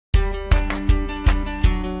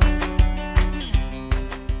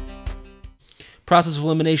Process of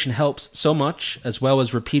elimination helps so much, as well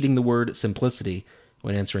as repeating the word simplicity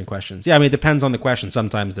when answering questions. Yeah, I mean, it depends on the question.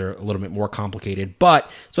 Sometimes they're a little bit more complicated, but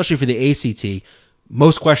especially for the ACT,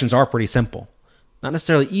 most questions are pretty simple. Not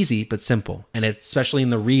necessarily easy, but simple. And it's, especially in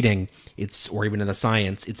the reading, or even in the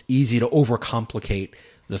science, it's easy to overcomplicate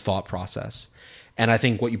the thought process. And I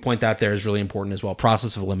think what you point out there is really important as well.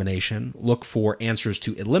 Process of elimination. Look for answers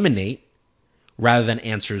to eliminate rather than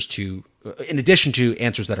answers to, in addition to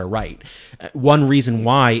answers that are right. One reason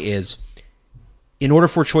why is, in order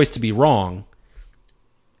for a choice to be wrong,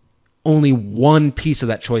 only one piece of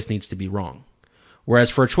that choice needs to be wrong. Whereas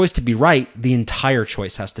for a choice to be right, the entire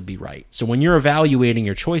choice has to be right. So when you're evaluating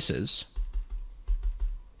your choices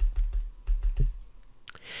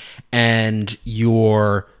and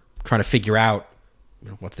you're trying to figure out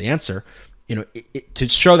what's the answer, to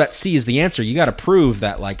show that C is the answer, you got to prove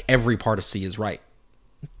that like every part of C is right.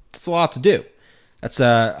 That's a lot to do. That's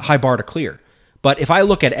a high bar to clear. But if I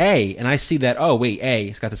look at A and I see that, oh wait, A,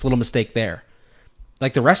 it's got this little mistake there.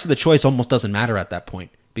 Like the rest of the choice almost doesn't matter at that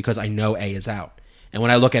point because I know A is out. And when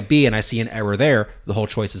I look at B and I see an error there, the whole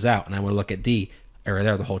choice is out. And I want to look at D, error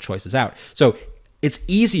there, the whole choice is out. So it's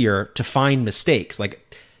easier to find mistakes.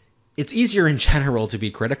 Like it's easier in general to be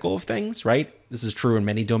critical of things, right? This is true in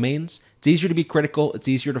many domains. It's easier to be critical. It's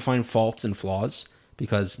easier to find faults and flaws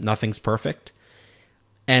because nothing's perfect.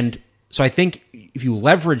 And so I think if you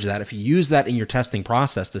leverage that, if you use that in your testing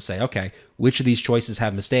process to say, okay, which of these choices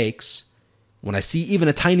have mistakes? When I see even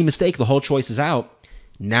a tiny mistake, the whole choice is out,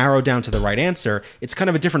 narrow down to the right answer, it's kind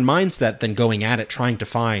of a different mindset than going at it trying to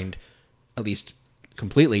find, at least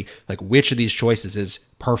completely, like which of these choices is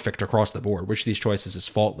perfect across the board, which of these choices is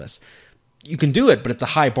faultless. You can do it, but it's a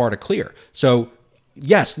high bar to clear. So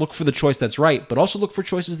yes, look for the choice that's right, but also look for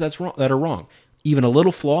choices that are wrong. Even a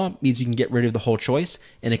little flaw means you can get rid of the whole choice,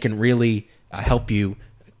 and it can really help you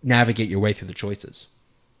navigate your way through the choices.